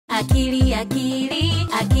Akili, akili,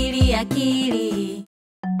 akili, akili.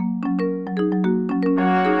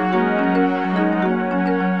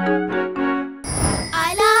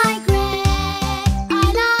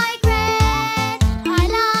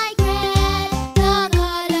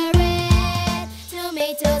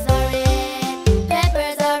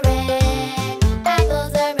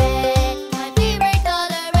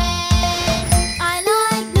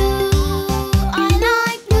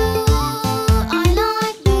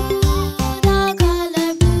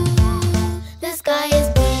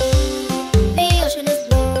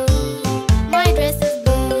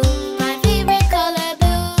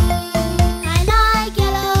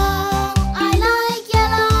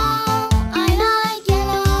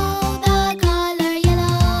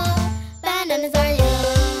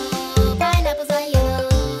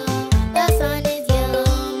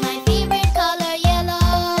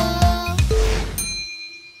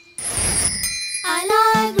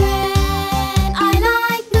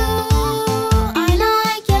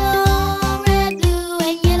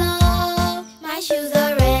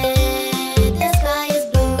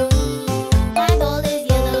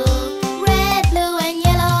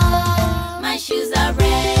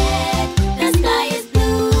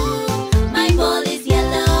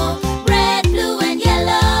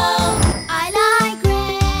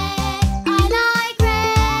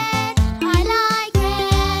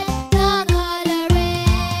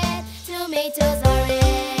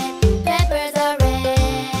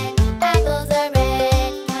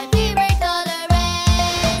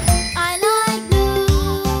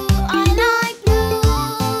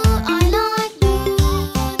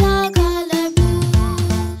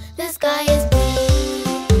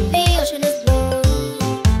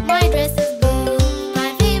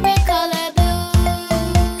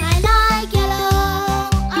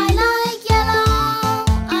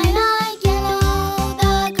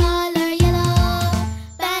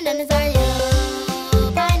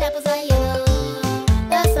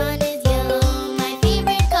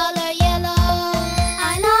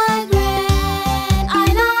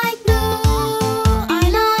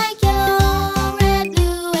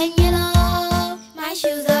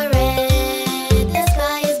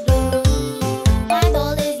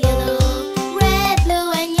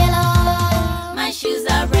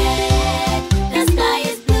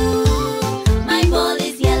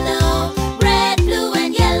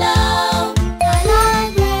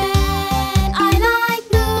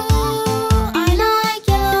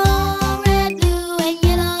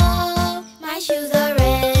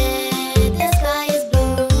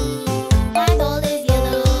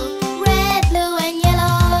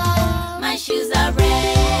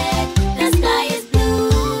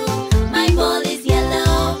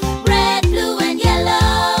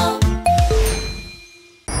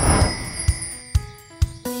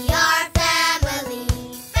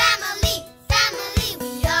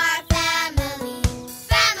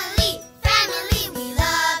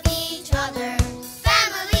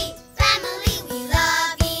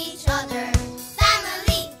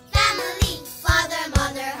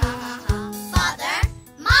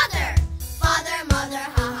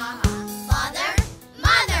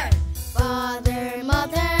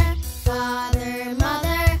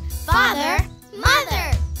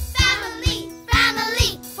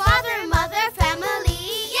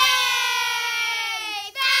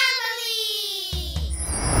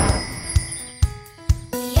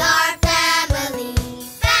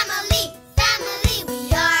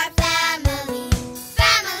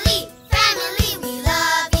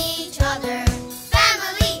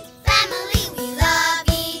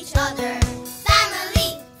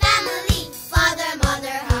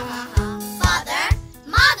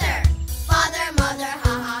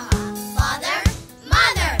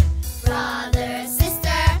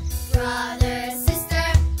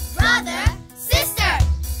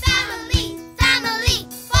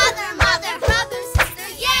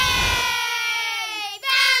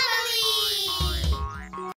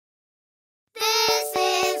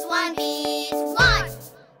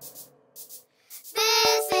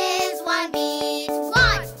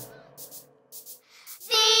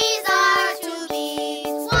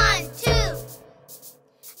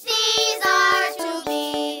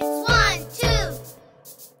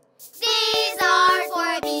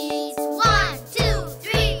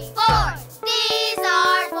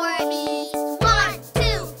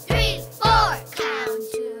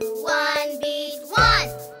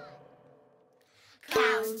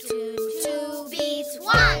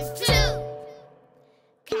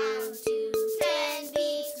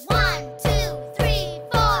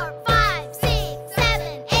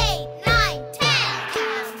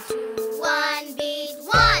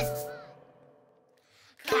 One.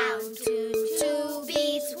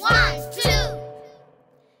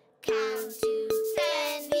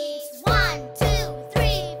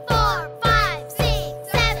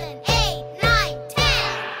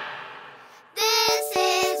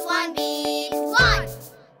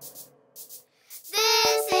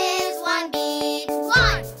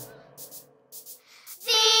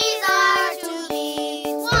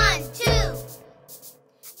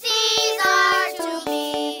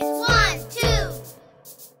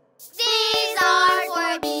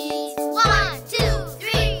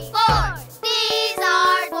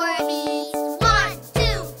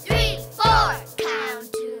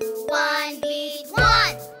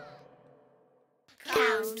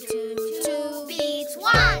 Count to 2 beats.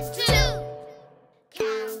 1, 2.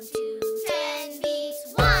 Count to 10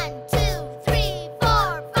 beats. 1, 2, 3,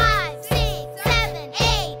 4, 5, 6, 7,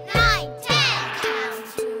 8, 9, 10. Count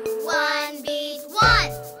to 1 beat.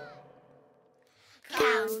 1.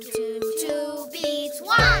 Count to 2 beats.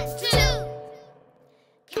 1, 2.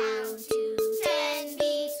 Count to 10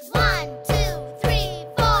 beats. 1, 2, 3,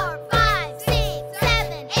 4, 5, 6,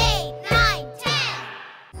 7, 8, 9, 10.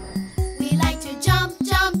 We like to jump,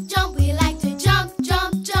 jump, jump. We like to jump,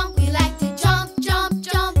 jump, jump. We like to jump, jump,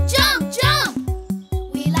 jump, jump, jump.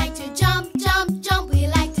 We like to jump, jump, jump. We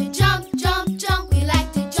like to jump, jump, jump. We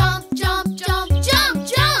like to jump, jump, jump, jump,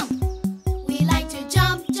 jump. We like to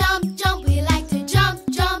jump, jump, jump. We like to jump,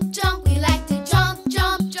 jump, jump. We like to jump,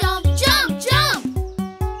 jump, jump, jump, jump.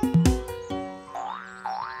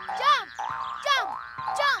 Jump, jump,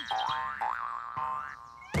 jump.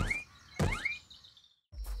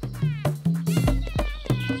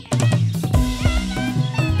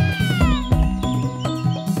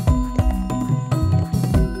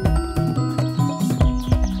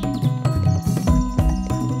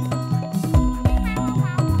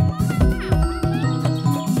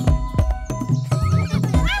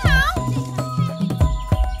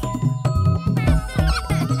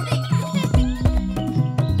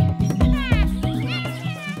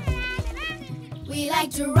 We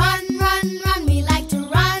like to run, run, run. We like to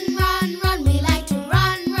run, run, run. We like to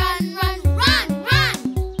run, run, run, run, run.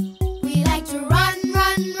 We like to run,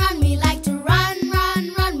 run, run. We like to run,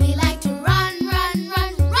 run, run. We like to run, run,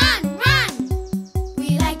 run, run, run. We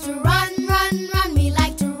like to run, run, run. We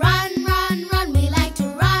like to run, run, run. We like to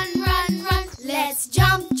run, run, run. Let's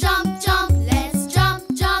jump, jump, jump. Let's jump,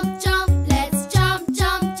 jump, jump. Let's jump,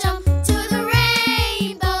 jump, jump to the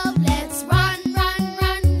rainbow. Let's run, run,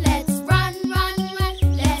 run. Let's run, run, run.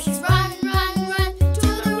 Let's run, run, run to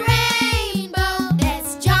the rainbow. Let's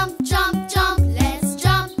jump, jump, jump. Let's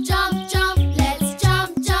jump, jump, jump. Let's jump,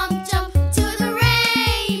 jump, jump to the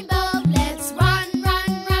rainbow. Let's run, run,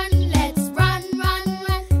 run. Let's run, run,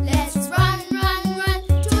 run. Let's run, run, run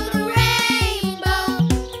to the rainbow.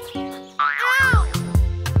 Ow!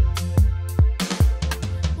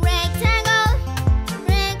 Rectangle,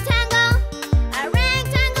 rectangle. A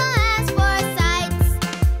rectangle has 4 sides.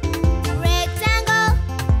 Rectangle,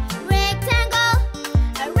 rectangle.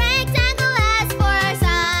 A rectangle has 4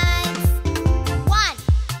 sides. 1,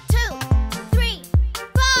 2, 3,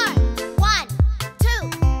 4. 1, 2,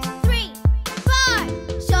 3, 4.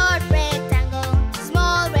 Short rectangle,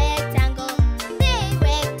 small rectangle, big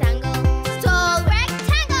rectangle, tall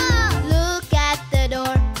rectangle. Look at the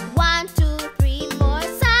door. 1, 2, 3, 4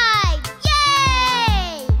 sides.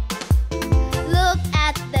 Yay! Look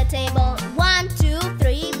at the table. 1, 2,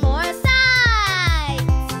 3, 4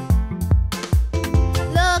 sides.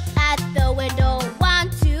 Look at the window. 1,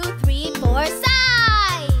 2, 3, 4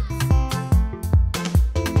 sides.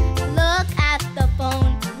 Look at the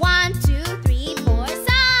phone. 1, 2, 3, 4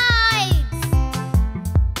 sides.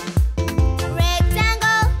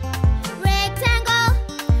 Rectangle, rectangle.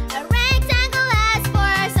 A rectangle has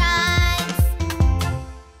 4 sides.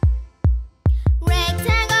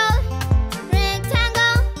 Rectangle,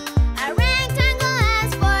 rectangle. A rectangle has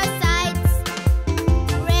 4 sides.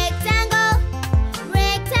 Rectangle,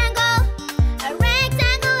 rectangle. A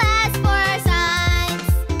rectangle has 4 sides.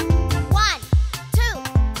 1, 2,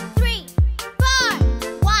 3, 4.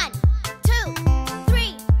 1, 2,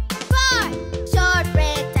 3, 4. Short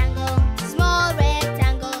rectangle, small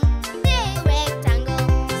rectangle, big rectangle,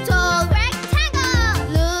 tall rectangle.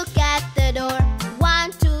 Look at the door.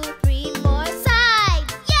 1, 2, 3, 4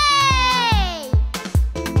 sides. Yay!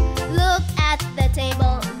 Look at the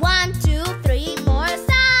table. 1, 2, 3, 4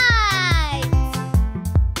 sides.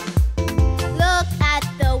 Look at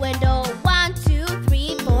the window. 1, 2,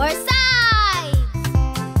 3, 4 sides.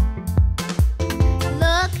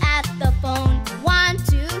 Look at the phone. 1,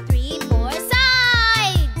 2, 3, 4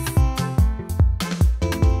 sides.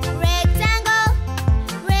 Rectangle,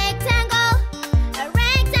 rectangle. A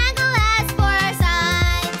rectangle has 4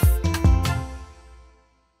 sides.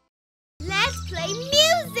 Let's play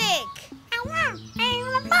music.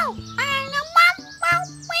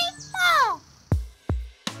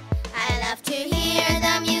 I love to hear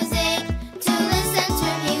the music, to listen to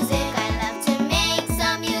music. I love to make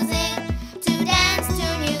some music, to dance to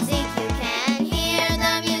music. You can hear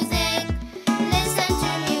the music, listen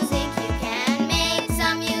to music. You can make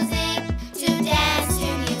some music, to dance to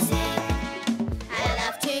music. I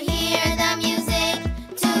love to hear the music,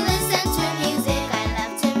 to listen to music. I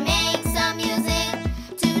love to make some music,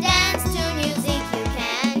 to dance to music. You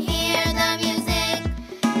can hear the music,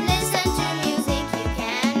 listen to music. You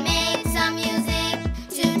can make some music.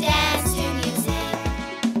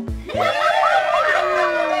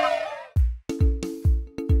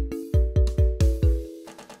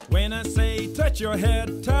 your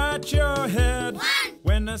head, touch your head. 1.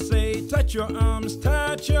 When I say touch your arms,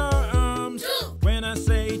 touch your arms. 2. When I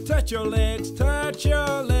say touch your legs, touch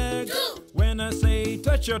your legs. 2. When I say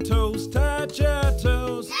touch your toes, touch your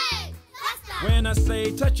toes. Yay! Faster! When I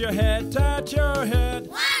say touch your head, touch your head.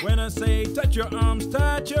 1. When I say touch your arms,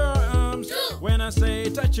 touch your arms. 2. When I say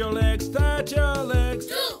touch your legs, touch your legs.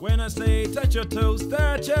 2. When I say touch your toes,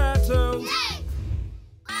 touch your toes. Yay!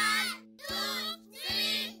 1, 2,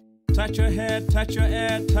 3. Touch your head, touch your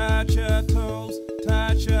head, touch your toes,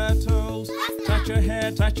 touch your toes. Touch your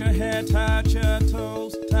head, touch your head, touch your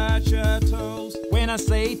toes, touch your toes. When I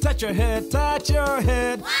say touch your head, touch your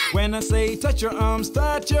head. 1. When I say touch your arms,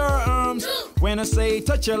 touch your arms. 2. When I say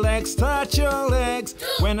touch your legs, touch your legs.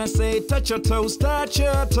 2. When I say touch your toes, touch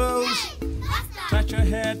your toes. Yay! Faster! Touch your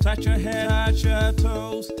head, touch your head, touch your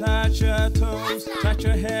toes, touch your toes. Touch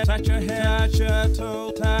your head, touch your head, touch your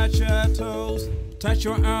toes, touch your toes. Touch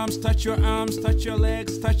your arms, touch your arms, touch your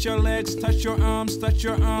legs, touch your legs, touch your arms, touch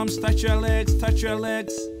your arms, touch your legs, touch your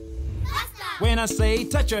legs. Faster! When I say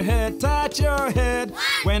touch your head, touch your head. 1.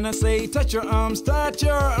 When I say touch your arms, touch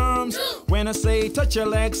your arms. 2. When I say touch your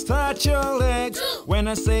legs, touch your legs. 2. When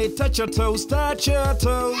I say touch your toes, touch your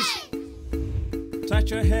toes. Yay!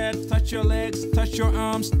 Touch your head, touch your legs, touch your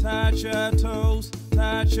arms, touch your toes,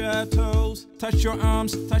 touch your toes. Touch your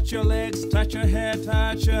arms, touch your legs, touch your head,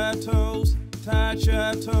 touch your toes, touch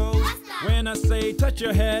your toes. When I say touch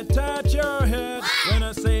your head, touch your head. When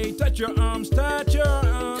I say touch your arms, touch your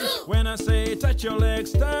arms. When I say touch your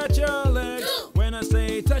legs, touch your legs. When I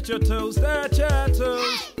say touch your toes, touch your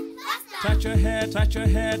toes. Faster! Touch your head, touch your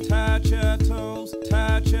head, touch your toes,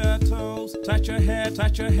 touch your toes. Touch your head,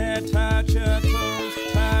 touch your head, touch your toes,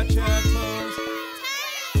 touch your toes.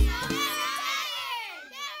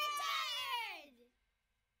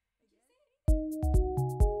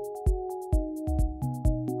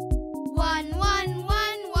 One, one,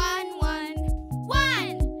 one, one, one.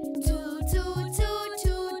 1. 2, 2, 2,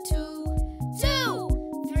 2, 2.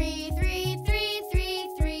 2. 3, 3, 3,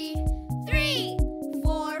 3, 3. 3.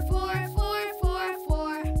 4, 4, 4, 4,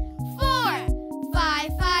 4. 4. 5,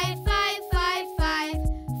 5, 5, 5, 5.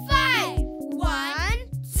 5. 1,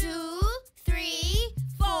 2,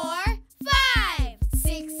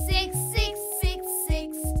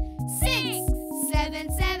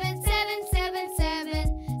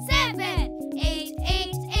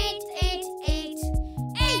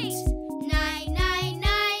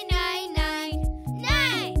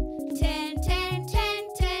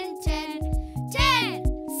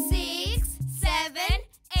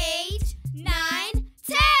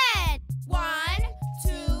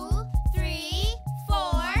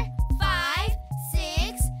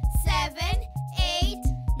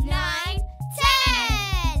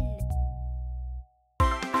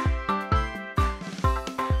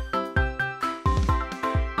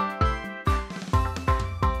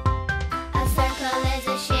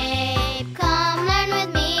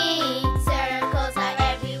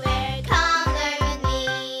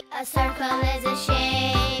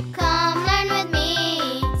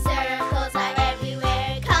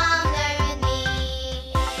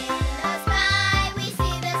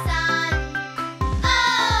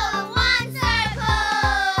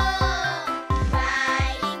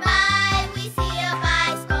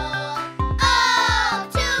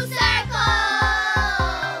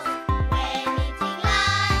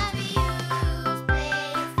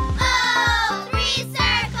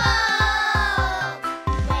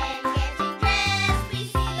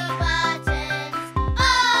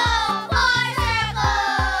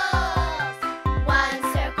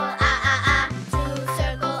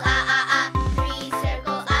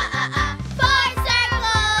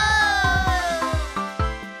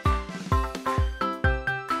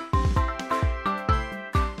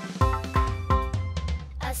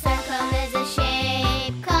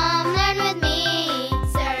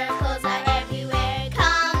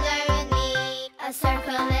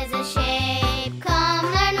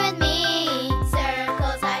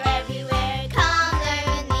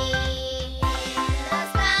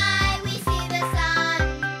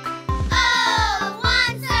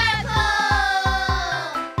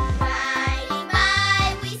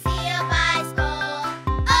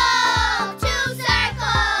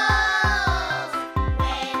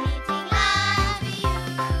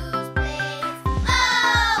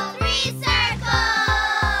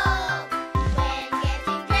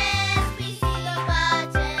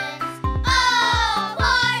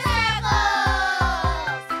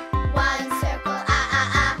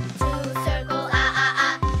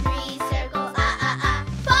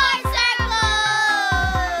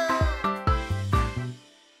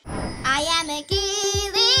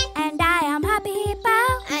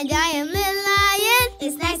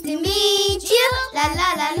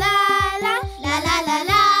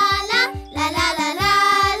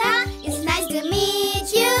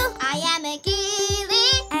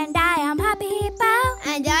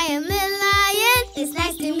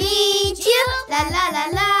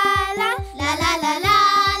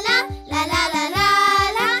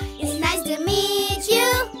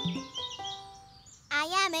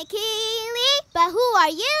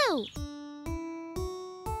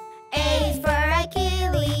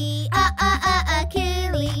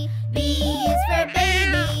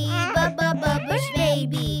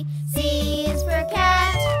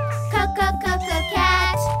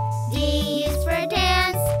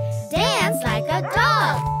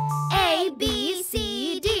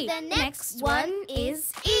 One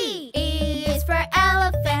is E. E is for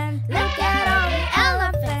elephant. Look at all the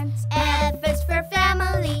elephants. F is for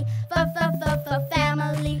family.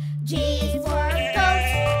 Family. G is for goat.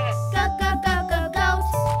 Go, goat.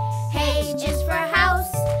 H is for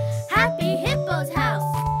house. Happy Hippo's house.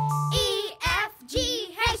 E, F,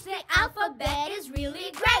 G, H. The alphabet is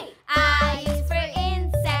really great. I is for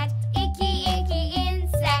insect. Icky,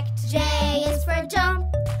 insect. J is for jump.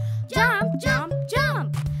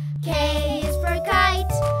 Jump. K is for kite.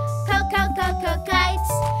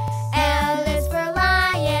 Kite. L is for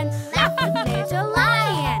lion. Laugh with little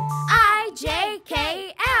lion. I, J,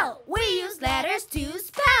 K, L. We use letters to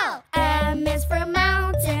spell. M is for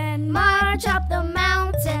mountain. March up the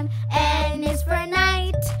mountain. N is for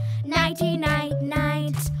night. Nighty,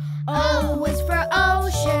 night. O is for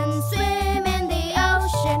ocean. Swim in the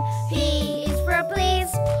ocean. P is for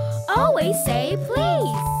please. Always say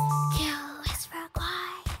please. Q is for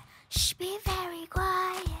quiet. Shh, be very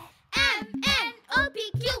quiet. M, N, O, P,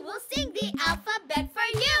 Q will sing the alphabet for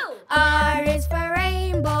you. R is for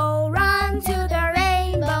rainbow. Run to the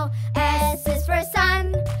rainbow. S is for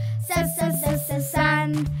sun.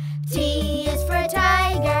 Sun. T is for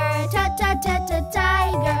tiger.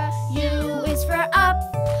 Tiger. U is for up.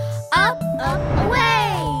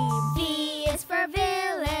 Away. V is for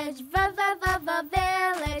village.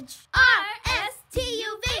 Village. R, S, T,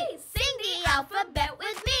 U, V. Sing the alphabet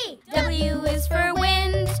with me. W is for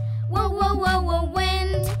wind.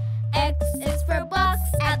 Wind. X is for box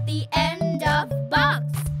at the end of box.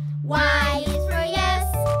 Y is for yes.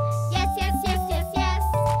 Yes.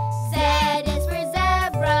 Z is for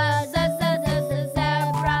zebra.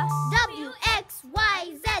 Zebra. W, X, Y,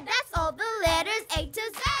 Z. That's all the letters A to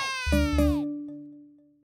Z.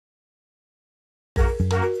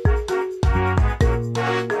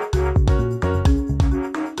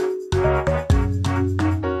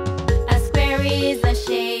 A square is a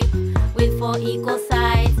shape with four equal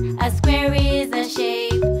sides. A square is a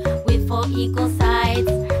shape with four equal sides.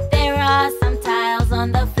 There are some tiles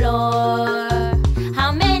on the floor.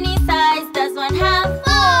 How many sides does one have?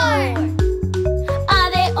 4.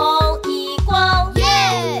 Are they all equal?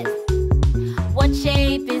 Yes. What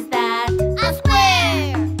shape is that? A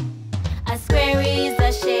square. A square is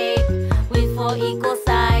a shape with four equal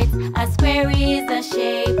sides. A square is a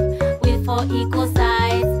shape with four equal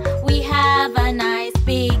sides. We have a nice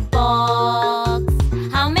big box.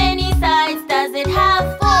 How many sides does it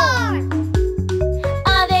have? 4.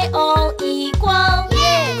 Are they all equal?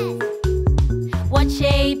 Yes. What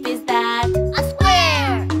shape is that? A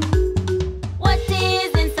square. What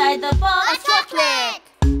is inside the A box? chocolate.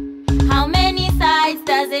 How many sides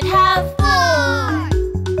does it have? 4.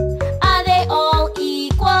 Are they all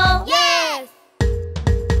equal? Yes.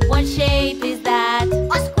 What shape is that?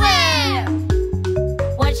 A square.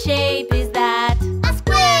 What shape is that? A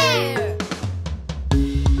square.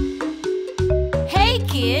 Hey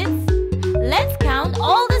kids, let's count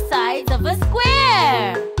all the sides of a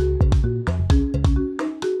square.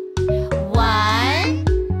 1,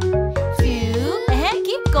 2,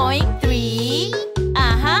 keep going. 3,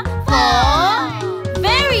 4.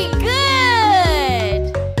 Very good.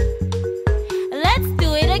 Let's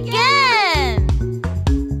do it again.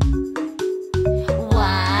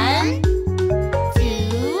 1,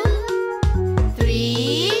 2,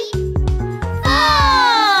 3,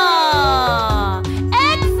 4.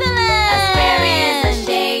 Excellent! A square is a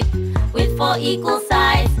shape with four equal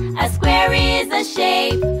sides. A square is a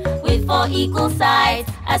shape with four equal sides.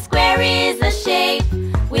 A square is a shape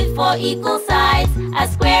with four equal sides. A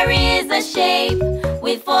square is a shape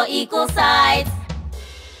with four equal sides.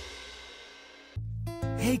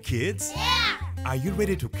 Hey kids, Yeah. are you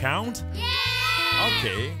ready to count? Yeah.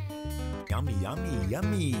 Okay.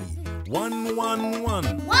 Yummy. 1, 1, 1.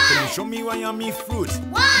 Can you One. show me one yummy fruit?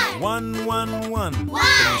 1. 1, 1, 1. One.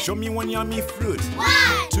 Can you show me one yummy fruit? 1.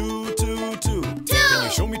 2, 2, 2. Two. Can you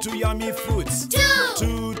show me 2 yummy fruits? 2.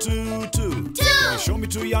 2, 2, 2. Two. Can you show me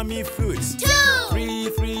 2 yummy fruits? 2. 3,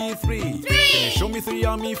 3, 3. Three. Can you show me 3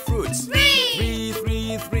 yummy fruits? 3. 3,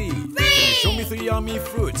 3, 3. Can you show me 3 yummy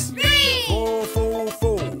fruits? 3. 4, 4,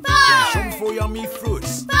 4. Can you show me 4 yummy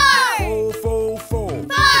fruits? 4. 4, 4, 4. Can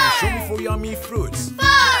you show me 4 yummy fruits? 4.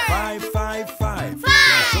 5, 5, 5.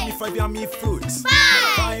 Can you show me 5 yummy fruits?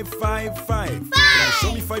 5, 5, 5. Can you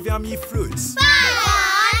show me 5 yummy fruits? 1,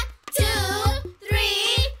 2, 3,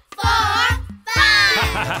 4,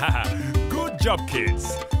 5. Good job,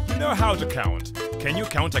 kids. You know how to count. Can you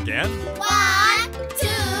count again? 1, 2,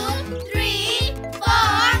 3, 4,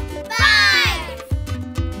 5.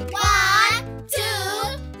 1, 2,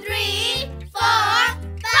 3, 4,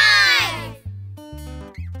 5.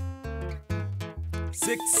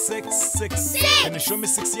 6, 6, 6. Can you show me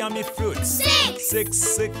 6 yummy fruits? 6, 6,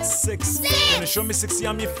 6, 6. Can you show me 6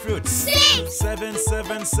 yummy fruits? 6, 7,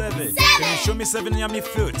 7, 7. Can you show me 7 yummy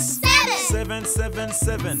fruits? 7, 7,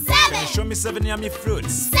 7. Can you show me 7 yummy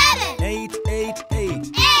fruits? 8, 8,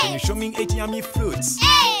 8. Can you show me 8 yummy fruits?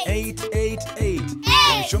 8, 8, 8.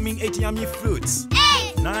 Can you show me 8 yummy fruits?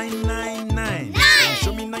 9, 9, 9. Can you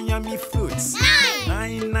show me 9 yummy fruits?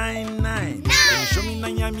 9, 9, 9. Can you show me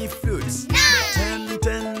 9 yummy fruits? 10,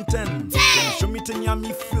 10, 10. Can you show me 10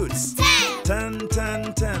 yummy fruits? 10,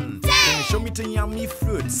 10, 10. Can you show me 10 yummy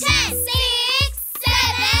fruits? 6,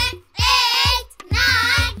 7, 8,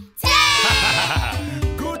 9,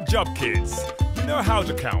 10. Good job, kids. You know how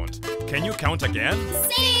to count. Can you count again?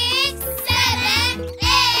 6, 7,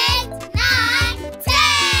 8, 9, 10.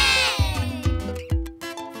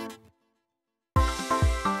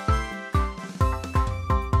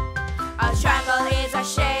 A triangle is a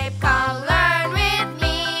shape, come learn with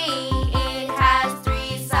me. It has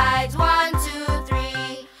 3 sides, 1, 2,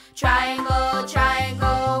 3. Triangle,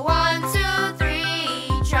 triangle, 1, 2,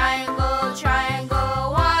 3. Triangle,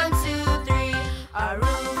 triangle, 1, 2, 3. A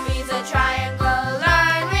roof is a triangle,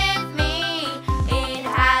 learn with me. It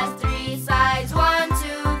has 3 sides, 1, 2,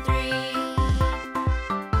 3.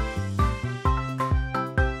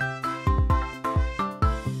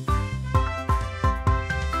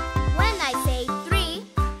 When I say 3,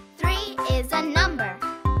 3 is a number.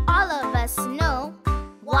 All of us know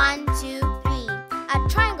 1, 2, 3. A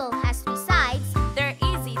triangle has 3 sides. They're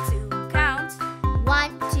easy to count.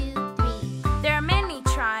 1, 2, 3. There are many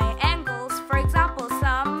triangles. For example,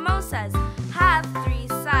 samosas have 3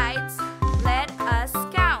 sides. Let us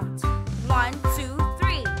count. 1, 2,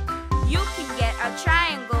 3. You can get a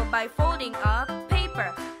triangle by folding a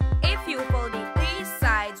paper. If you folded 3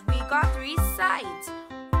 sides, we got 3 sides.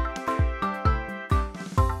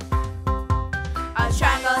 A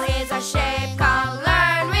triangle is a shape, come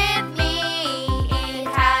learn with me. It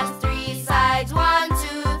has 3 sides, 1, 2,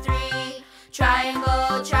 3.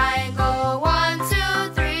 Triangle, triangle, 1,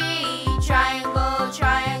 2, 3. Triangle,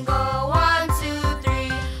 triangle, 1, 2,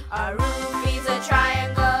 3. A roof is a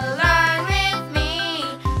triangle, learn with me.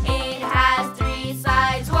 It has 3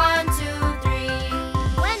 sides, 1, 2, 3.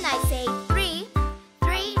 When I say 3,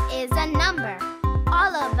 3 is a number.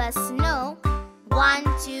 All of us know 1,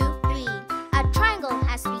 2, 3. A triangle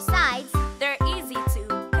has 3 sides. They're easy to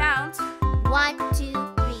count. 1, 2,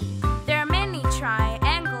 3. There are many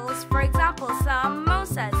triangles. For example,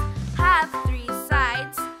 samosas have 3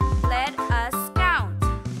 sides. Let us count.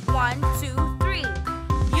 1, 2, 3.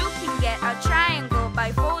 You can get a triangle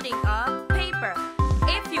by folding a paper.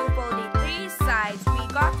 If you folded 3 sides, we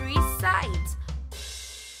got 3 sides.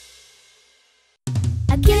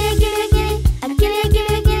 Akili, akili, akili, akili,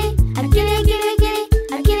 akili, akili, akili,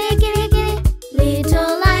 akili, akili, akili.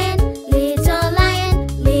 Little lion, little lion,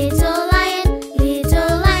 little lion,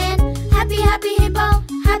 little lion. Happy, happy hippo,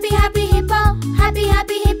 happy, happy hippo, happy,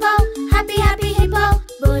 happy hippo, happy, happy hippo.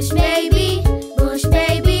 Bush baby, bush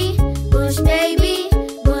baby, bush baby,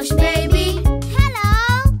 bush baby. Hello,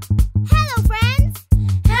 hello friends.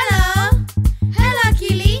 Hello, hello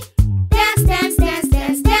Akili. Dance, dance, dance,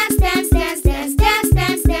 dance, dance, dance, dance, dance, dance,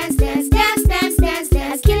 dance, dance, dance, dance, dance, dance,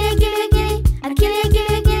 dance. Akili, akili, akili, akili,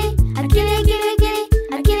 akili, akili, akili, akili,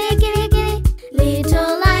 akili, akili, akili.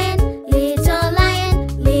 Little lion, little lion,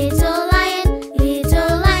 little lion,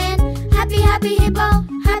 little lion. Happy, happy hippo,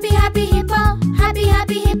 happy, happy hippo, happy,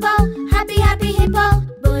 happy hippo, happy, happy hippo.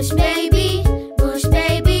 Bush baby, bush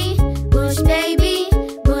baby, bush baby,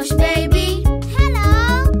 bush baby.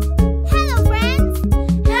 Hello, hello friends.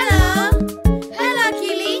 Hello, hello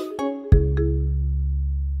Akili.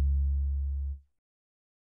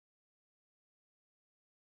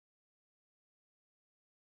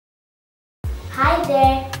 Hi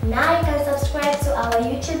there. Now you can subscribe to our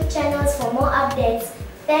YouTube channels for more updates.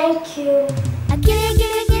 Thank you.